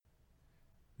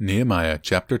Nehemiah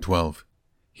chapter 12.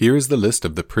 Here is the list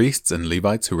of the priests and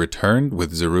Levites who returned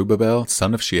with Zerubbabel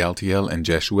son of Shealtiel and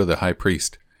Jeshua the high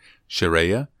priest: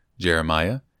 Shereaiah,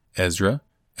 Jeremiah, Ezra,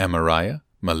 Amariah,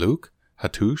 Maluk,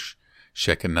 Hattush,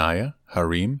 Shechaniah,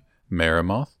 Harim,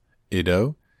 Meremoth,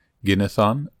 Iddo,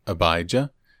 Ginnethon,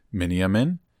 Abijah,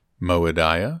 Miniamin,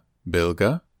 Moadiah,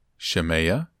 Bilgah,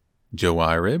 Shemaiah,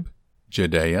 Joarib,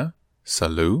 Jedaiah,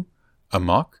 Salu,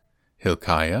 Amok,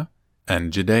 Hilkiah,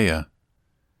 and Jedaiah.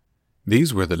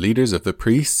 These were the leaders of the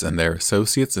priests and their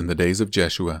associates in the days of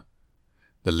Jeshua.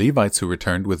 The Levites who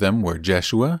returned with them were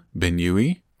Jeshua,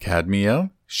 Binnui,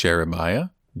 Kadmiel, Sherebiah,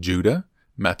 Judah,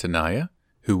 Mattaniah,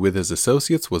 who with his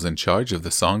associates was in charge of the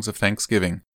songs of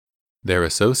thanksgiving. Their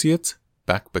associates,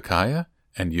 Bakbakiah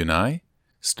and Unai,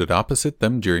 stood opposite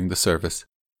them during the service.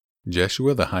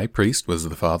 Jeshua the high priest was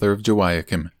the father of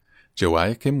Joiakim.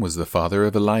 Joiakim was the father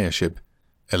of Eliashib.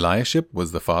 Eliashib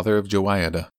was the father of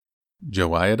Joiada.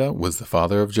 Joiada was the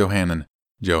father of Johanan.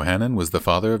 Johanan was the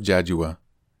father of Jaddua.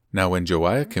 Now when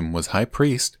Joiakim was high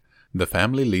priest, the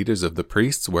family leaders of the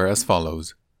priests were as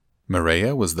follows.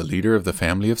 Meraiah was the leader of the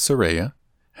family of Seraiah.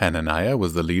 Hananiah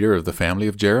was the leader of the family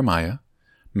of Jeremiah.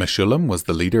 Meshullam was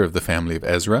the leader of the family of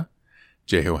Ezra.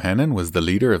 Jehohanan was the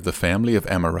leader of the family of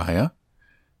Amariah.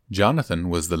 Jonathan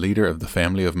was the leader of the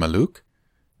family of Maluk.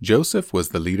 Joseph was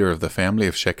the leader of the family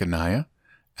of Shechaniah.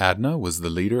 Adnah was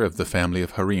the leader of the family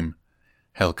of Harim.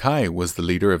 Helkai was the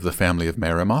leader of the family of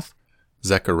Meremoth.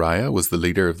 Zechariah was the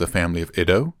leader of the family of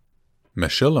Iddo.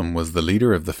 Meshullam was the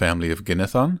leader of the family of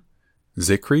Ginnethon.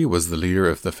 Zikri was the leader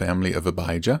of the family of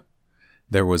Abijah.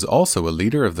 There was also a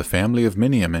leader of the family of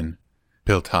Miniamin.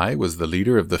 Piltai was the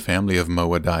leader of the family of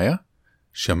Moadiah.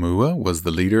 Shammua was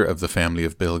the leader of the family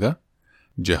of Bilgah.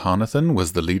 Jehonathan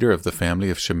was the leader of the family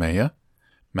of Shemaiah.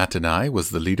 Mattanai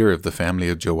was the leader of the family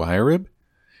of Joiarib.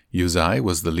 Uzai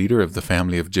was the leader of the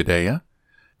family of Jedaiah.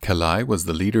 Kalai was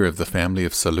the leader of the family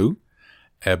of Salu.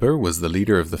 Eber was the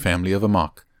leader of the family of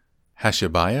Amok.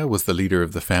 Hashabiah was the leader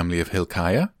of the family of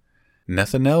Hilkiah.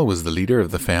 Nethanel was the leader of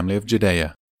the family of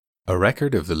Jedaiah. A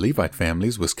record of the Levite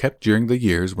families was kept during the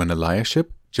years when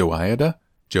Eliashib, Joiada,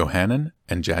 Johanan,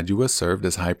 and Jaddua served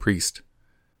as high priest.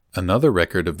 Another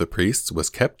record of the priests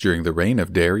was kept during the reign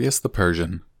of Darius the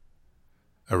Persian.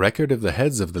 A record of the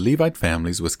heads of the Levite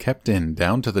families was kept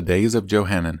down to the days of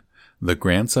Johanan, the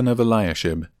grandson of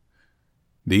Eliashib.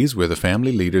 These were the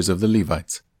family leaders of the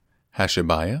Levites: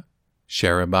 Hashabiah,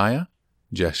 Sherebiah,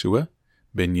 Jeshua,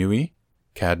 Binnui,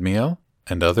 Kadmiel,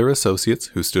 and other associates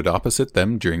who stood opposite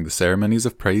them during the ceremonies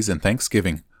of praise and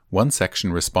thanksgiving, one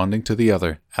section responding to the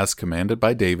other, as commanded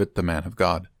by David the man of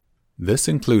God. This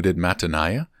included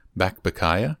Mattaniah,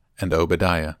 Bakbakiah, and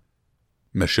Obadiah.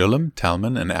 Meshullam,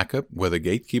 Talmon, and Akkub were the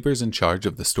gatekeepers in charge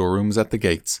of the storerooms at the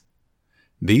gates.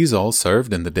 These all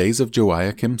served in the days of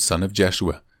Joiakim son of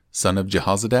Jeshua, son of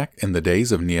Jehozadak, in the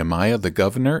days of Nehemiah the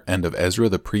governor and of Ezra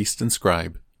the priest and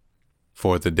scribe.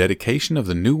 For the dedication of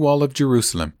the new wall of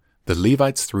Jerusalem, the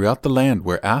Levites throughout the land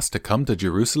were asked to come to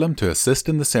Jerusalem to assist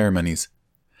in the ceremonies.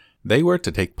 They were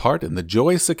to take part in the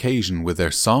joyous occasion with their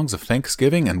songs of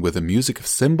thanksgiving and with the music of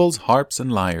cymbals, harps,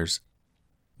 and lyres.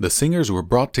 The singers were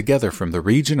brought together from the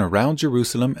region around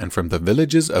Jerusalem and from the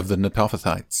villages of the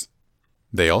Netophathites.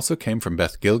 They also came from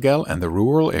Beth Gilgal and the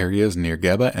rural areas near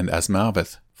Geba and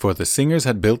Asmaveth, for the singers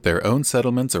had built their own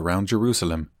settlements around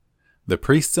Jerusalem. The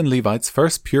priests and Levites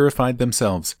first purified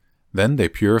themselves, then they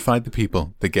purified the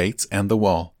people, the gates, and the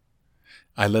wall.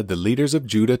 I led the leaders of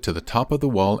Judah to the top of the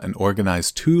wall and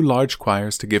organized 2 large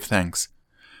choirs to give thanks.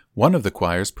 One of the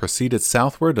choirs proceeded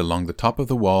southward along the top of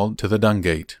the wall to the dung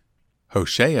gate.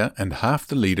 Hoshea and half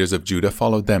the leaders of Judah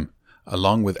followed them,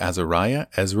 along with Azariah,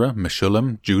 Ezra,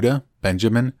 Meshullam, Judah,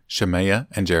 Benjamin, Shemaiah,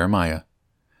 and Jeremiah.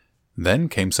 Then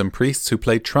came some priests who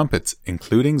played trumpets,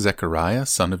 including Zechariah,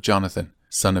 son of Jonathan,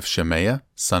 son of Shemaiah,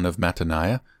 son of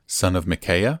Mattaniah, son of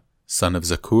Micaiah, son of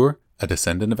Zakur, a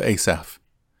descendant of Asaph.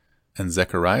 And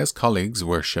Zechariah's colleagues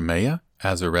were Shemaiah,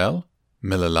 Azarel,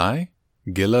 Milalai,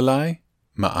 Gilalai,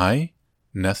 Maai,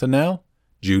 Nethanel,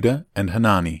 Judah, and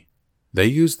Hanani. They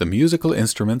used the musical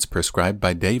instruments prescribed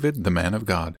by David, the man of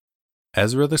God.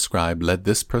 Ezra the scribe led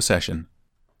this procession.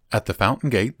 At the fountain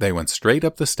gate they went straight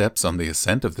up the steps on the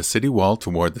ascent of the city wall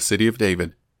toward the city of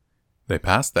David. They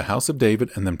passed the house of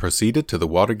David and then proceeded to the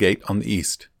water gate on the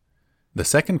east. The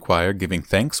second choir, giving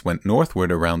thanks, went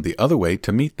northward around the other way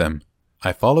to meet them.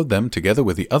 I followed them together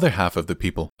with the other half of the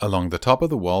people, along the top of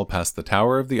the wall past the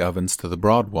Tower of the Ovens to the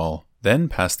broad wall, then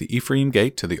past the Ephraim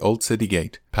gate to the old city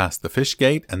gate, past the fish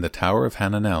gate and the Tower of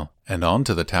Hananel, and on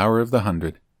to the Tower of the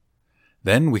 100.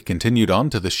 Then we continued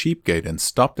on to the sheep gate and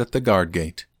stopped at the guard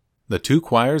gate. The 2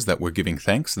 choirs that were giving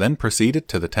thanks then proceeded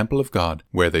to the temple of God,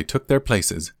 where they took their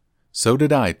places. So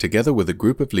did I, together with a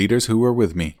group of leaders who were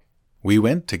with me. We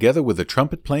went together with the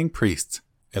trumpet-playing priests,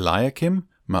 Eliakim,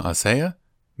 Maaseiah,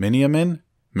 Miniamin,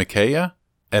 Micaiah,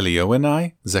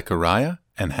 Elioenai, Zechariah,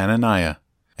 and Hananiah,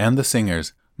 and the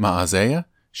singers, Maaseiah,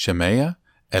 Shemaiah,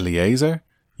 Eleazar,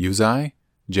 Uzai,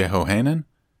 Jehohanan,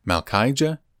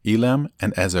 Malchijah, Elam,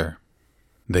 and Ezer.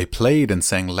 They played and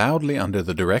sang loudly under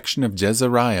the direction of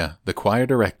Jezariah, the choir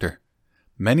director.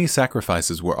 Many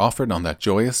sacrifices were offered on that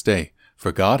joyous day,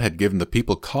 for God had given the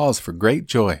people cause for great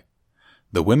joy.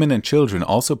 The women and children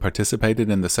also participated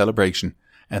in the celebration,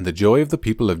 and the joy of the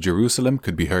people of Jerusalem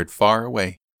could be heard far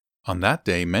away. On that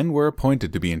day men were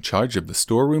appointed to be in charge of the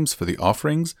storerooms for the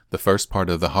offerings, the first part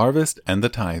of the harvest, and the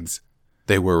tithes.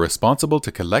 They were responsible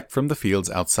to collect from the fields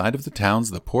outside of the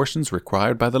towns the portions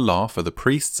required by the law for the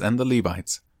priests and the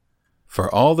Levites. For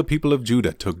all the people of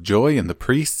Judah took joy in the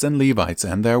priests and Levites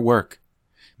and their work.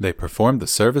 They performed the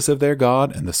service of their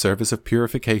God and the service of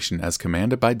purification as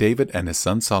commanded by David and his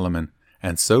son Solomon,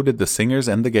 and so did the singers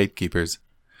and the gatekeepers.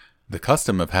 The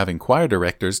custom of having choir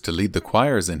directors to lead the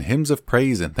choirs in hymns of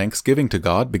praise and thanksgiving to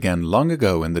God began long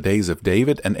ago in the days of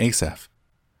David and Asaph.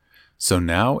 So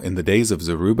now, in the days of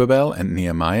Zerubbabel and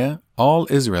Nehemiah, all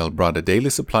Israel brought a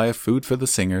daily supply of food for the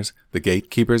singers, the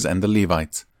gatekeepers, and the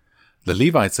Levites. The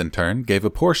Levites in turn gave a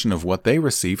portion of what they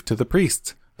received to the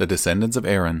priests, the descendants of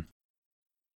Aaron.